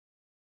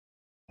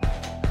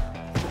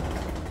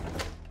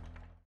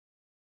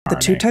The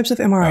two types of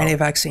mRNA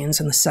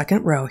vaccines in the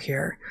second row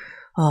here,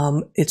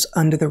 it's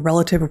under the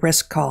relative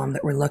risk column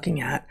that we're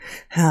looking at,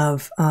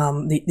 have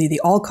the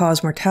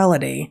all-cause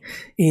mortality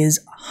is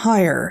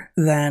higher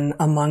than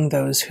among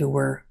those who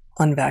were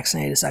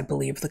unvaccinated, is I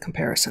believe the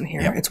comparison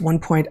here. Yep. It's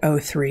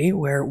 1.03,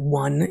 where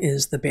 1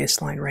 is the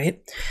baseline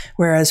rate.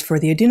 Whereas for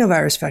the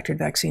adenovirus vectored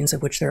vaccines,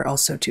 of which there are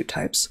also two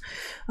types,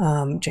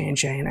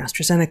 J&J and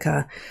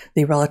AstraZeneca,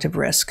 the relative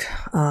risk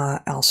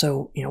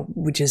also,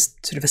 which is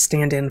sort of a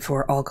stand-in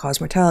for all-cause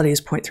mortality,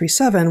 is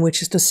 0.37,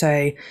 which is to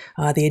say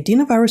the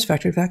adenovirus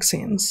vectored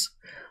vaccines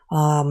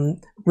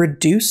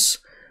reduce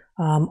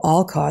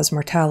all-cause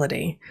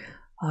mortality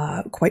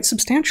quite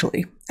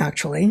substantially,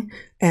 actually,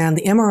 and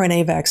the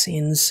mRNA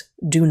vaccines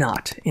do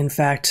not. In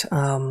fact,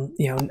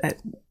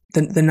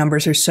 the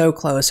numbers are so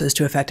close as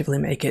to effectively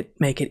make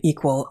it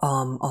equal,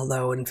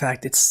 although in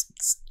fact it's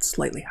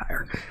slightly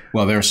higher.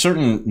 Well, there are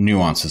certain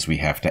nuances we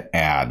have to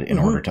add in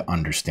order to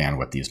understand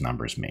what these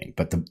numbers mean.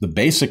 But the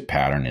basic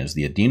pattern is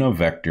the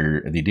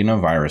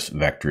adenovirus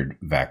vectored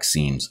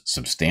vaccines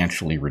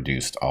substantially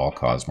reduced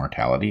all-cause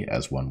mortality,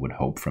 as one would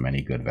hope from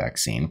any good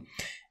vaccine.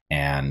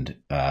 And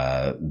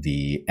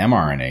the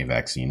mRNA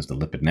vaccines, the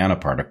lipid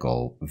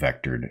nanoparticle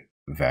vectored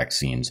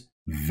vaccines,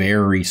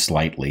 very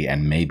slightly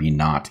and maybe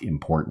not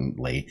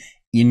importantly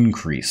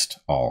increased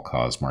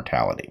all-cause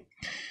mortality.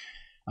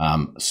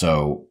 And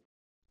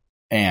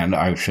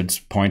I should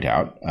point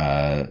out,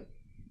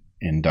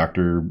 in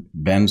Dr.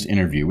 Ben's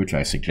interview, which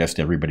I suggest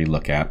everybody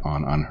look at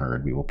on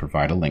Unheard, we will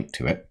provide a link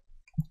to it.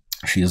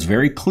 She is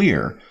very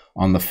clear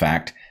on the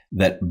fact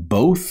that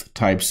both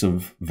types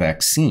of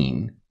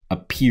vaccine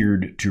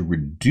appeared to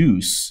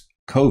reduce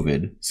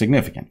COVID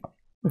significantly.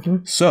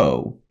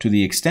 So, to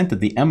the extent that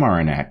the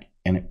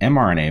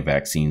mRNA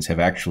vaccines have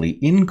actually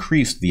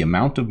increased the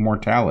amount of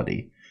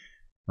mortality,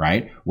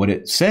 right? What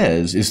it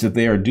says is that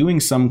they are doing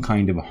some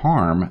kind of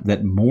harm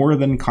that more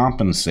than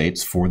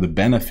compensates for the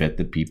benefit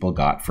that people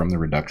got from the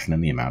reduction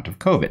in the amount of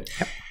COVID.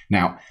 Yep.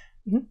 Now,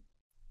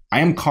 I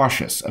am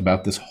cautious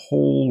about this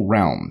whole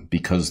realm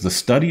because the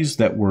studies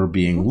that were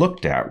being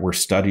looked at were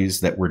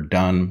studies that were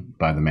done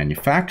by the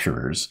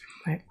manufacturers.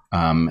 Right.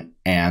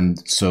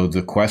 And so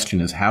the question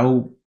is,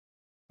 how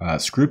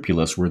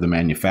scrupulous were the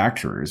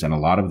manufacturers? And a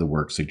lot of the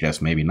work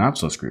suggests maybe not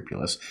so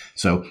scrupulous.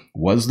 So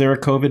was there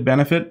a COVID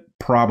benefit?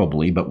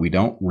 Probably, but we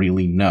don't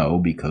really know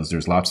because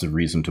there's lots of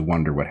reason to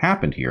wonder what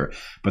happened here.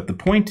 But the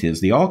point is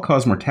the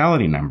all-cause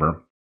mortality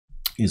number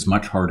is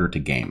much harder to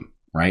game.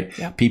 Right?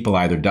 Yep. People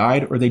either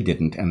died or they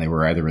didn't, and they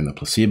were either in the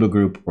placebo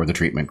group or the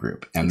treatment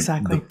group. And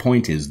the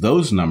point is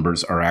those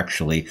numbers are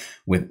actually,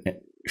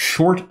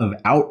 short of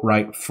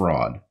outright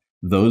fraud,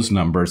 those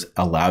numbers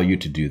allow you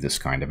to do this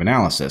kind of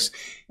analysis.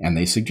 And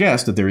they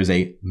suggest that there is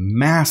a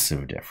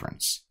massive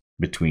difference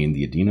between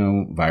the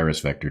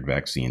adenovirus vectored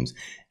vaccines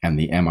and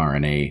the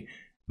mRNA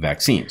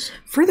vaccines.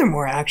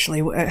 Furthermore, actually,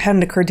 it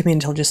hadn't occurred to me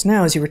until just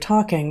now as you were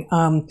talking,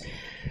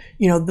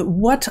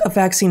 what a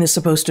vaccine is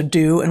supposed to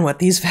do and what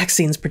these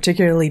vaccines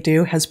particularly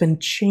do has been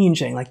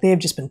changing. Like, they have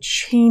just been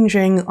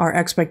changing our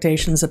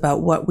expectations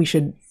about what we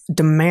should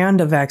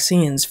demand of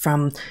vaccines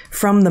from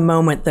the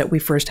moment that we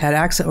first had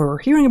access or were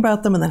hearing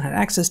about them and then had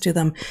access to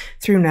them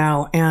through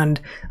now.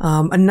 And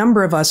a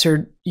number of us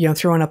are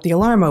throwing up the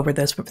alarm over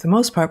this, but for the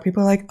most part,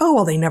 people are like, oh,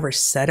 well, they never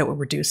said it would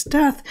reduce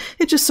death.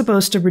 It's just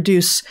supposed to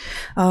reduce,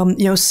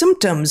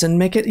 symptoms and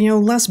make it,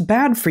 less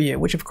bad for you,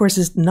 which of course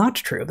is not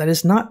true. That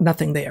is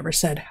nothing they ever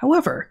said.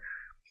 However,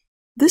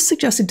 this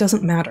suggests it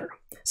doesn't matter.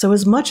 So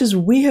as much as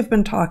we have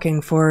been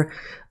talking for,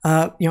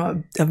 a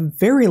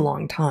very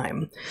long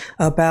time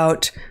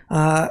about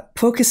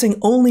focusing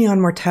only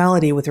on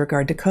mortality with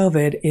regard to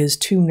COVID is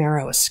too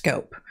narrow a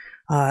scope.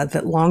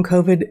 That long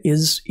COVID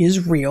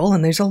is real,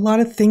 and there's a lot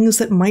of things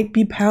that might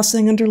be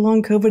passing under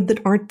long COVID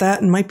that aren't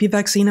that, and might be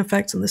vaccine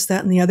effects and this,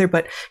 that, and the other.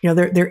 But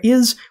there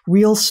is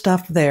real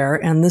stuff there,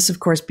 and this, of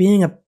course,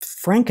 being a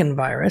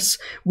Frankenvirus,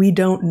 we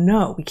don't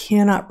know. We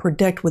cannot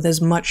predict with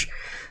as much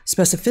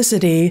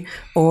specificity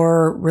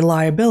or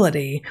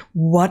reliability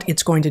what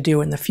it's going to do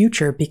in the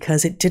future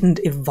because it didn't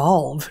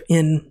evolve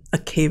in a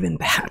cave in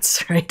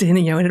bats, right? And,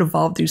 it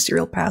evolved through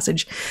serial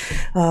passage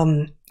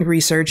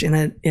research in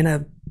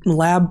a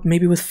lab,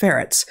 maybe with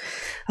ferrets.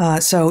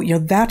 So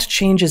that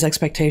changes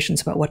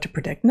expectations about what to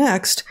predict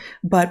next.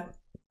 But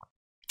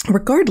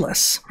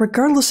regardless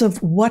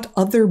of what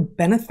other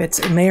benefits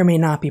it may or may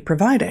not be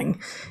providing,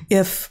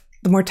 if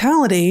the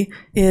mortality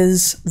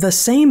is the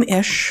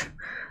same-ish,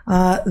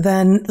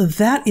 then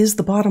that is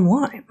the bottom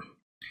line.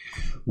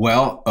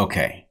 Well,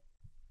 okay.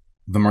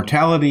 The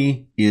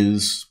mortality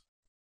is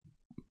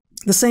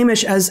the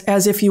same-ish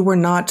as if you were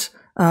not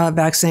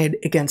vaccinated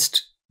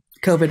against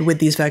COVID with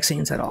these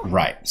vaccines at all.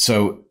 Right.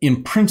 So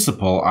in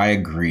principle, I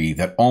agree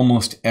that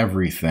almost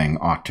everything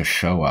ought to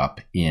show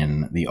up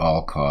in the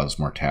all-cause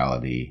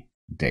mortality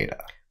data.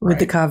 With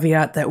the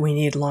caveat that we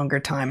need longer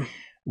time.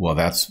 Well,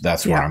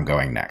 that's where I'm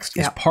going next.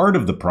 Because part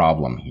of the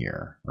problem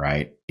here,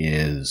 right,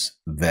 is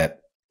that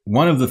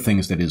one of the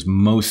things that is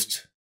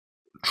most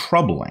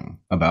troubling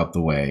about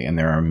the way, and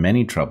there are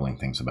many troubling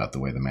things about the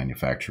way the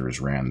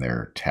manufacturers ran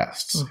their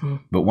tests,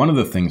 but one of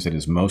the things that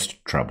is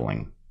most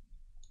troubling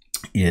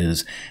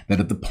is that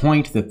at the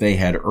point that they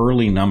had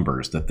early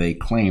numbers that they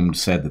claimed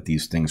said that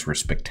these things were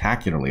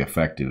spectacularly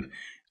effective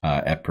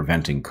at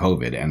preventing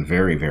COVID and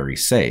very, very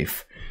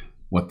safe,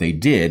 what they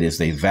did is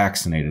they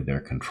vaccinated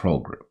their control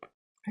group,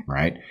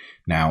 right?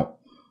 Now,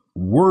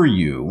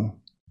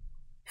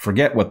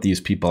 forget what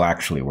these people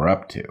actually were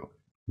up to.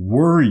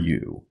 Were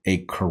you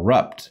a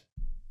corrupt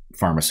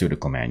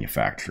pharmaceutical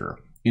manufacturer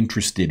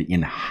interested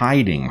in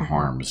hiding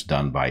harms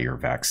done by your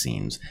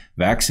vaccines,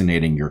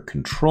 vaccinating your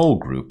control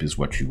group is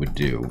what you would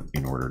do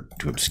in order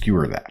to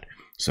obscure that.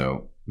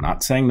 So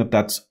not saying that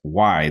that's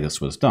why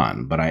this was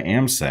done, but I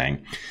am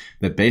saying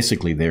that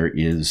basically there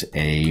is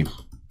a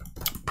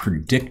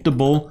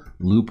predictable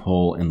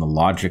loophole in the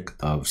logic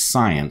of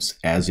science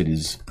as it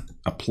is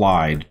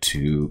applied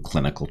to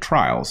clinical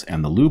trials.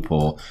 And the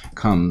loophole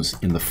comes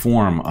in the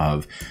form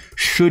of,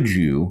 should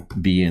you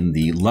be in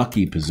the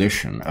lucky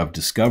position of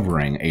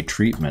discovering a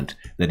treatment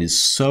that is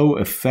so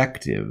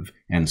effective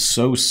and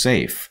so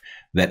safe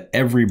that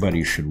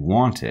everybody should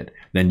want it,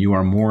 then you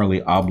are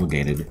morally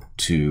obligated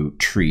to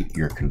treat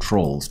your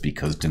controls,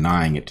 because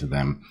denying it to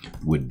them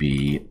would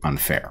be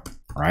unfair,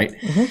 right?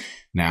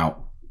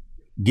 Now,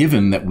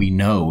 given that we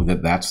know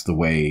that that's the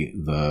way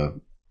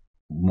the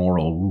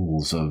moral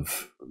rules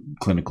of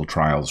clinical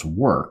trials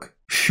work,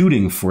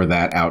 shooting for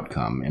that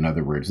outcome, in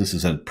other words, this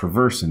is a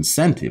perverse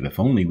incentive. If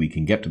only we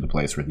can get to the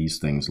place where these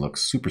things look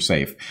super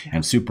safe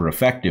and super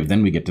effective,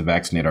 then we get to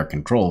vaccinate our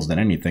controls, then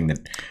anything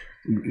that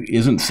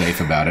isn't safe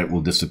about it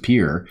will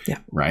disappear,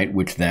 right?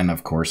 Which then,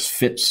 of course,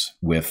 fits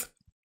with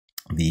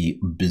the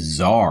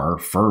bizarre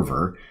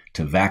fervor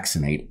to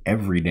vaccinate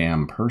every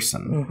damn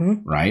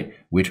person, right?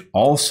 Which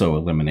also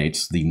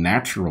eliminates the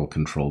natural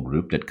control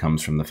group that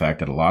comes from the fact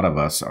that a lot of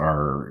us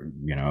are,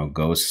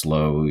 go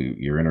slow,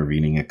 you're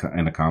intervening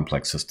in a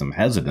complex system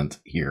hesitant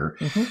here.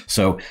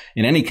 So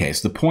in any case,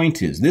 the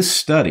point is this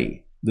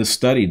study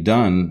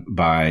done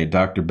by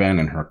Dr. Ben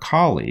and her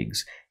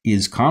colleagues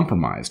is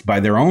compromised by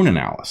their own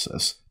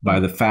analysis,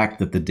 by the fact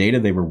that the data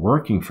they were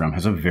working from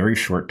has a very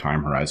short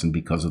time horizon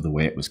because of the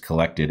way it was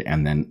collected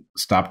and then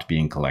stopped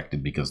being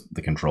collected because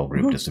the control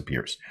group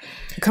disappears.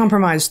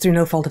 Compromised through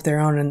no fault of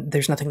their own, and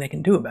there's nothing they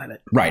can do about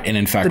it. Right. And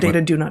in fact, the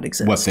data do not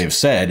exist. What they've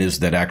said is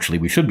that actually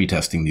we should be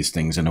testing these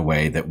things in a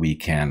way that we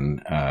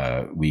can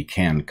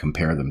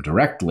compare them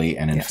directly.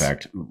 And in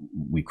fact,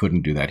 we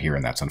couldn't do that here,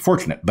 and that's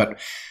unfortunate. But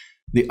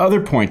the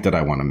other point that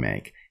I want to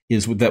make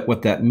is that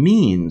what that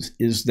means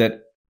is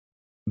that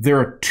there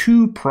are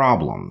two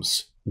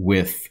problems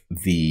with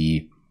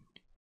the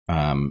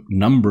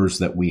numbers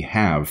that we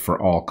have for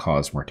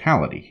all-cause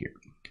mortality here.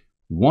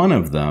 One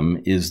of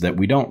them is that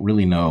we don't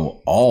really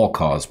know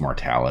all-cause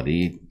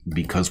mortality,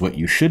 because what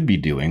you should be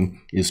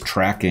doing is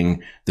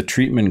tracking the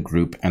treatment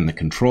group and the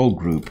control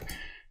group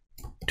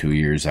 2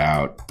 years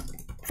out,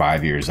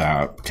 5 years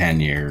out, 10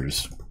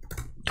 years,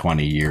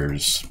 20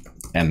 years,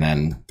 and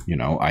then,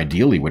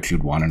 ideally what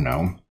you'd want to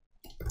know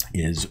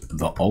is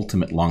the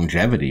ultimate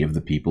longevity of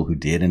the people who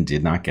did and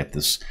did not get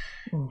this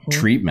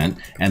treatment.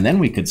 And then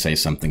we could say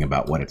something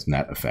about what its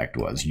net effect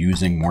was,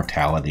 using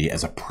mortality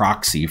as a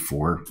proxy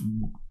for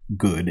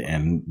good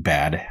and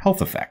bad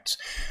health effects.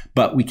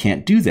 But we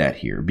can't do that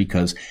here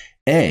because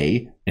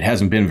A, it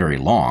hasn't been very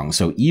long.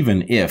 So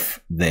even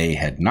if they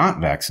had not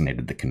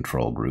vaccinated the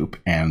control group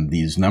and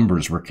these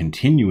numbers were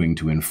continuing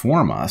to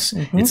inform us,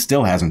 it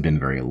still hasn't been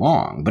very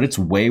long. But it's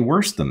way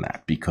worse than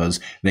that because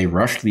they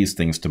rushed these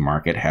things to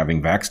market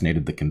having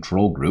vaccinated the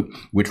control group,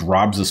 which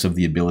robs us of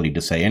the ability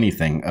to say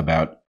anything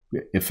about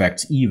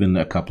effects even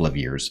a couple of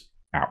years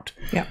out.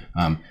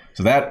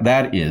 So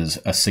that is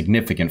a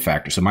significant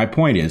factor. So my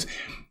point is,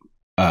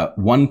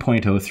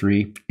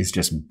 1.03 is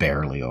just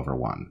barely over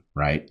 1,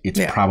 right? It's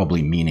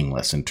probably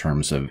meaningless in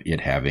terms of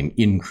it having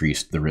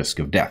increased the risk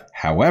of death.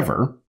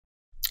 However,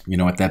 you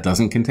know what that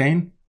doesn't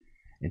contain?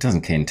 It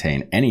doesn't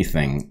contain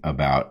anything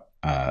about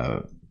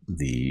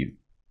the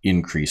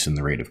increase in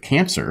the rate of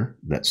cancer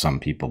that some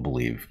people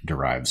believe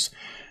derives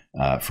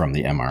from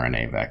the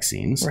mRNA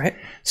vaccines. Right.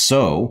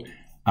 So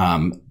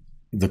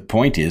the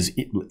point is,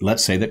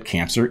 let's say that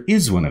cancer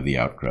is one of the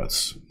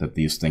outgrowths, that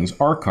these things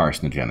are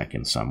carcinogenic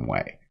in some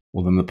way.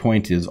 Well, then the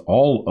point is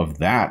all of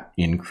that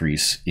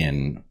increase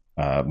in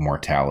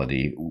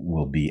mortality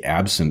will be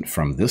absent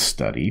from this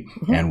study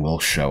and will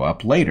show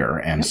up later.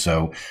 And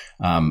so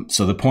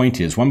the point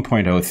is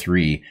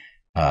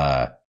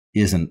 1.03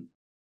 isn't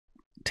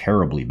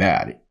terribly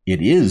bad.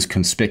 It is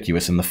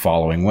conspicuous in the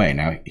following way.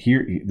 Now,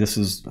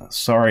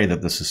 sorry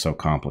that this is so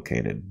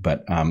complicated,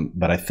 but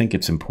I think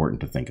it's important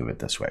to think of it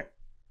this way.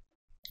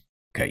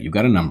 Okay, you've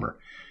got a number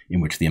in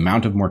which the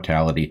amount of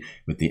mortality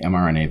with the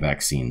mRNA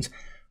vaccines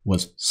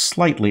was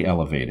slightly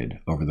elevated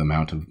over the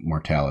amount of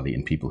mortality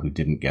in people who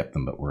didn't get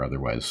them but were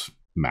otherwise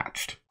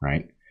matched,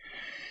 right?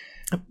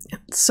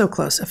 So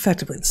close,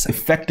 effectively the same.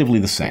 Effectively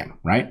the same,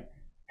 right?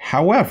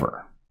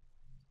 However,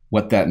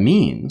 what that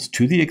means,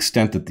 to the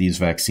extent that these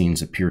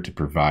vaccines appear to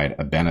provide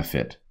a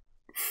benefit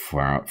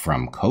from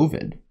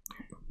COVID,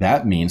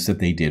 that means that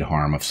they did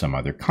harm of some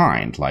other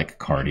kind, like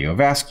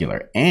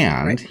cardiovascular.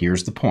 And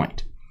here's the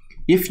point.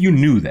 If you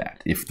knew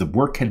that, if the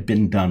work had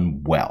been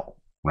done well,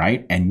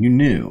 right, and you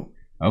knew,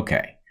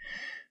 okay,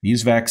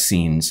 these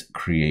vaccines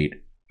create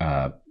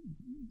a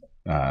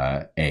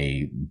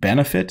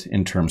benefit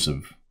in terms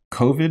of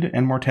COVID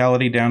and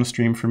mortality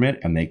downstream from it,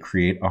 and they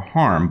create a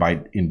harm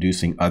by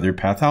inducing other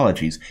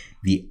pathologies,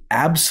 the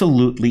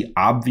absolutely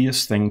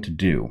obvious thing to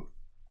do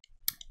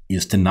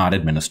is to not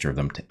administer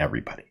them to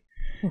everybody.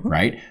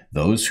 Right?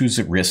 Those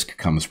whose risk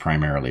comes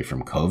primarily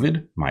from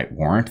COVID might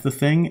warrant the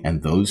thing,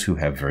 and those who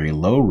have very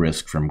low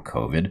risk from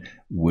COVID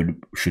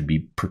should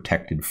be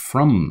protected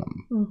from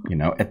them, you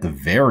know, at the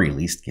very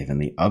least, given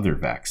the other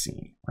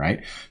vaccine,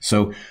 right?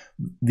 So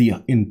the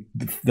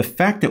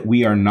fact that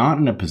we are not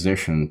in a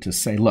position to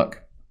say,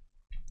 look,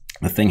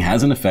 the thing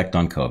has an effect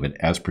on COVID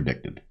as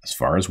predicted, as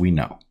far as we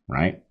know,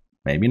 right?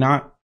 Maybe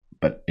not,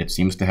 but it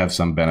seems to have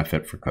some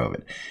benefit for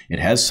COVID. It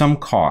has some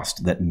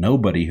cost that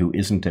nobody who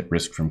isn't at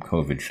risk from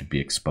COVID should be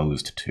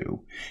exposed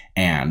to.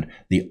 And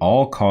the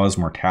all-cause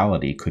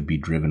mortality could be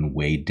driven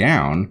way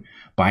down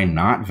by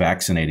not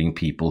vaccinating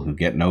people who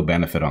get no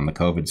benefit on the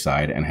COVID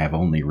side and have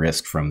only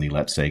risk from the,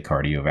 let's say,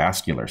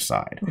 cardiovascular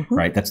side,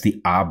 right? That's the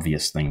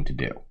obvious thing to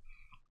do.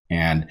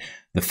 And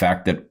the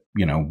fact that,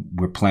 you know,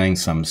 we're playing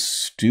some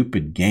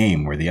stupid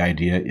game where the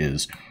idea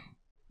is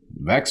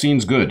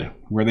vaccines good.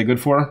 Who are they good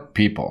for?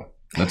 People.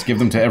 Let's give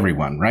them to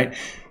everyone, right?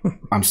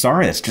 I'm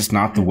sorry, that's just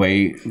not the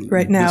way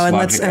right now.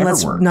 This and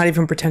let's works. not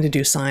even pretend to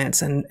do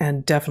science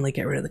and definitely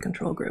get rid of the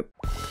control group.